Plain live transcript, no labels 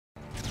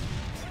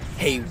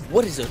Hey,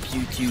 what is up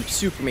YouTube?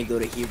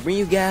 SuperMcdota here,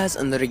 bringing you guys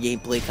another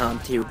gameplay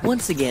commentary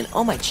once again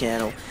on my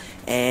channel.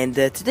 And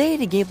today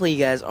the gameplay you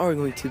guys are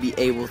going to be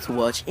able to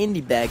watch in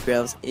the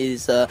background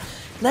is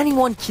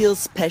 91 kill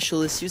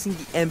specialist using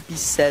the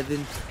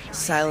MP7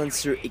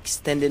 silencer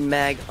extended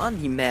mag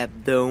on the map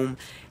Dome.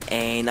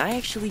 And I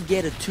actually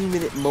get a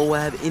 2-minute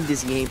MOAB in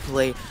this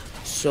gameplay,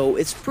 so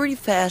it's pretty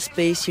fast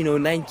paced, you know,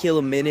 9 kill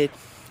a minute.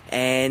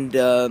 And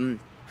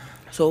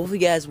so hopefully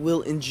you guys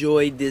will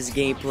enjoy this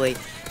gameplay,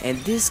 and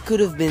this could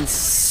have been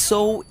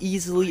so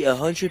easily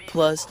 100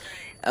 plus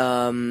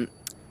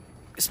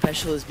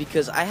specialist,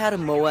 because I had a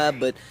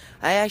MOAB but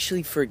I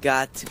actually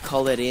forgot to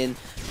call it in.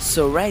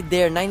 So right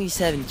there,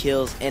 97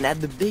 kills, and at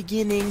the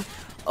beginning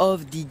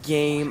of the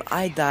game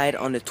I died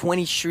on a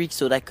 20 streak,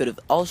 so that could have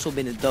also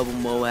been a double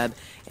MOAB,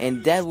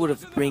 and that would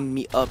have bring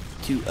me up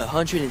to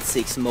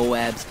 106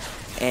 MOABs.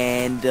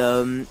 And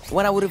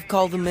when I would have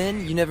called them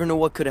in, you never know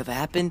what could have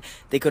happened.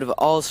 They could have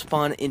all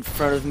spawned in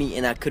front of me,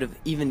 and I could have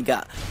even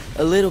got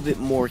a little bit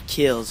more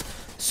kills.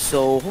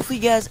 So hopefully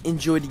you guys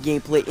enjoyed the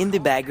gameplay in the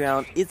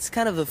background. It's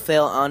kind of a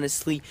fail,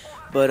 honestly,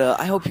 but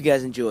I hope you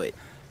guys enjoy it.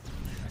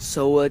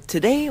 So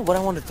today what I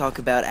want to talk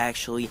about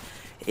actually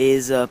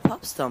is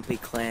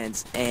Pubstomping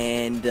clans,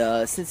 and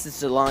since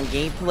it's a long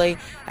gameplay,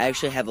 I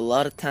actually have a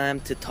lot of time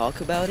to talk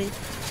about it.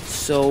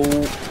 So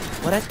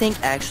what I think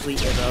actually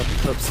about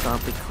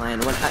Pubstomping clan,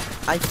 when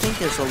I think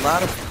there's a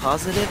lot of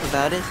positive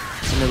about it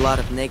and a lot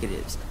of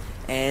negatives.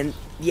 And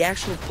the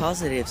actual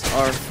positives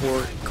are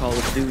for Call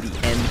of Duty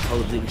and the Call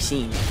of Duty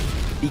scene,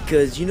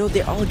 because you know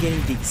they're all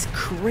getting these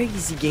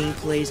crazy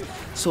gameplays,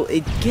 so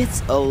it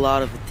gets a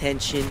lot of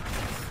attention.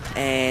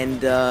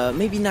 And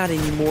maybe not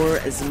anymore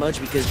as much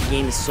because the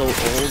game is so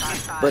old,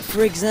 but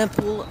for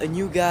example, a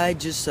new guy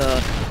just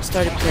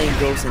started playing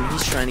Ghost and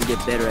he's trying to get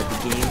better at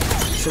the game,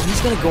 so he's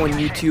gonna go on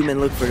YouTube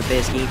and look for the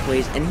best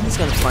gameplays, and he's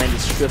gonna find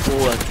his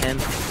triple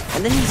attempt,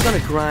 and then he's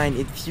gonna grind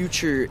in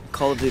future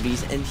Call of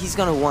Duties, and he's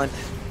gonna want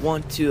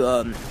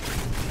to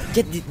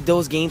get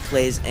those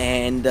gameplays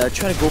and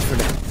try to go for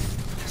them.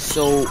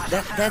 So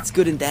that's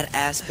good in that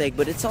aspect,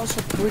 but it's also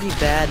pretty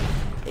bad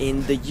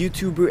in the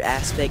YouTuber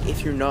aspect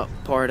if you're not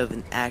part of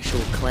an actual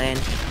clan.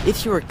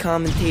 If you're a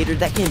commentator,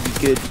 that can be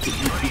good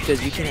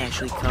because you can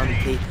actually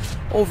commentate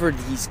over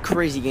these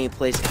crazy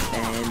gameplays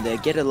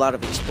and get a lot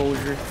of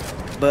exposure.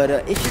 But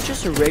if you're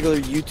just a regular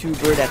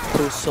YouTuber that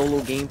posts solo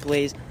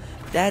gameplays,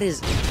 that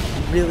is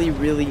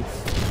really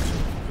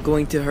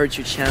going to hurt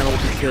your channel,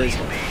 because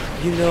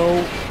you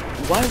know,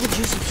 why would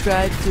you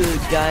subscribe to a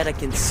guy that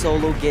can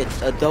solo get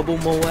a double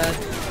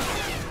MOAB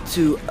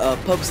to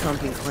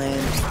Pubstomping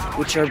clan,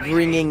 which are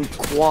bringing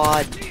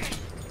quad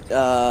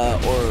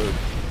or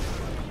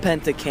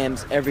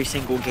pentacams every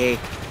single day?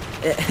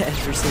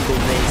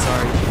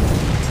 Sorry.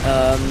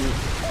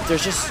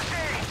 There's just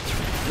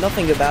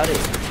nothing about it.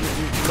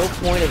 No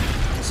point of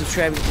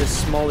subscribing to a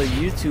smaller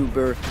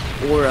YouTuber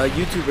or a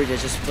YouTuber that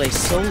just plays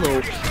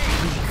solo,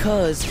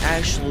 because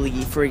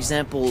actually, for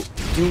example,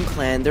 Doom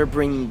Clan, they're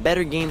bringing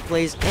better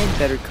gameplays and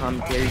better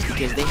commentaries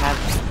because they have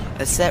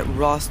a set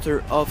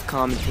roster of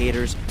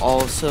commentators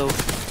also.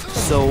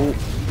 So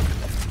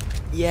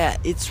yeah,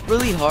 it's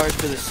really hard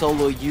for the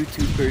solo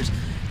YouTubers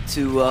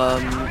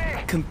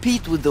to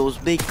compete with those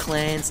big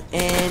clans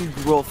and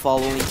grow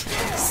following,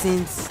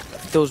 since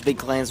those big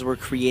clans were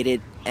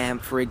created,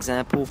 for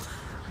example.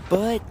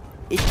 But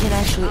it can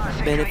actually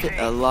benefit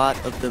a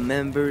lot of the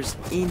members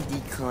in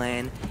the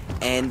clan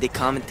and the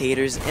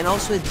commentators, and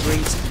also it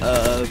brings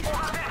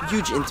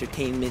huge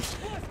entertainment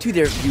to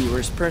their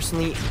viewers.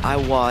 Personally, I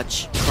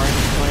watch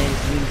Carnage Clan,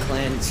 Green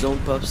Clan, Zone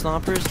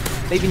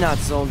Pubstompers. Maybe not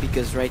Zone,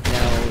 because right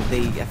now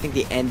I think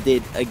they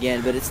ended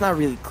again, but it's not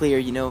really clear,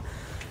 you know.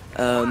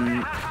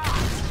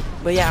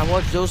 But yeah, I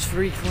watch those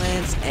 3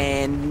 clans,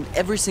 and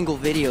every single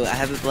video I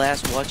have a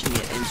blast watching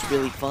it, and it's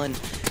really fun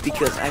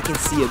because I can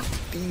see a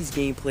beast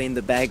gameplay in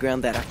the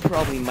background that I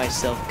probably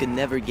myself could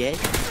never get.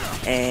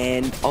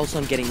 And also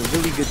I'm getting a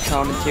really good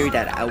commentary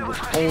that I would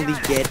only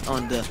get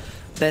on the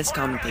best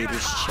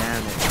commentators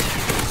channel.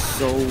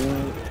 So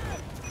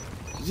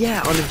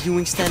yeah, on a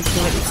viewing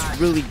standpoint, it's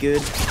really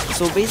good.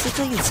 So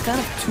basically it's kind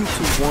of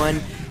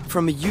 2-to-1.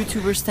 From a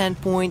YouTuber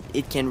standpoint,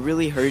 it can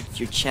really hurt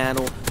your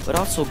channel, but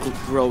also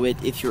grow it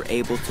if you're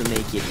able to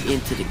make it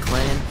into the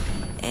clan.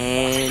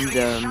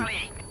 And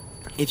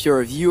if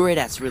you're a viewer,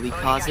 that's really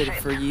positive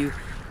for you.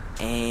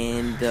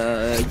 And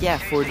yeah,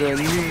 for the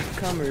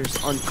newcomers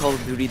on Call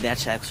of Duty,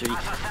 that's actually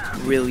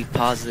really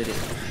positive.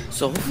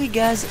 So hopefully you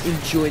guys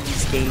enjoyed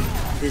this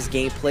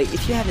gameplay.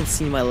 If you haven't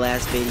seen my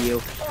last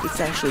video,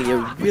 it's actually a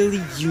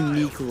really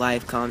unique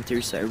live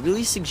commentary, so I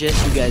really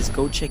suggest you guys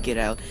go check it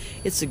out.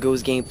 It's a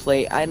Ghost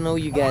gameplay. I know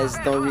you guys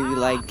don't really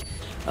like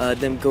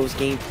them Ghost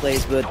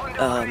gameplays, but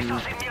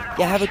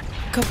yeah, I have a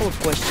couple of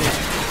questions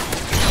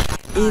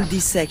in the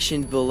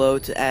section below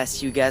to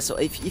ask you guys, so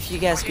if you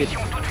guys could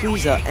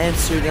please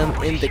answer them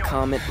in the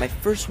comment. My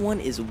first one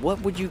is,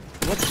 what game would you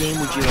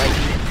like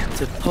me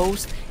to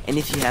post? And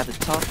if you have a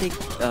topic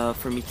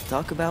for me to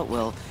talk about,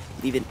 well,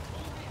 leave it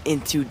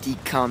into the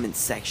comment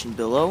section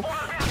below.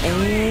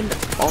 And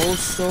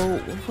also,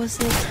 what was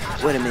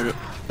it? Wait a minute.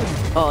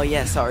 Oh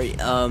yeah, sorry.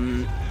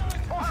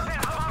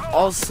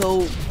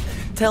 Also,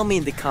 tell me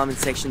in the comment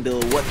section below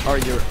what are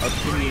your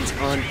opinions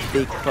on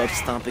Big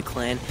Pubstomping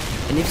clan,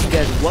 and if you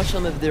guys watch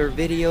some of their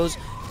videos,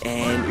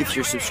 and if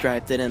you're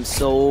subscribed to them.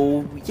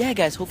 So yeah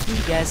guys, hopefully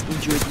you guys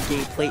enjoyed the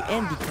gameplay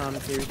and the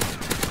commentary,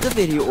 the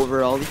video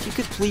overall. If you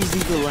could please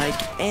leave a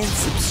like and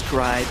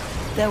subscribe,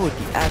 that would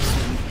be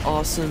absolutely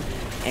awesome.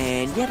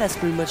 And yeah, that's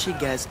pretty much it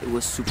guys. It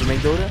was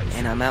SuperMcdota,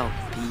 and I'm out.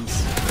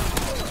 Peace.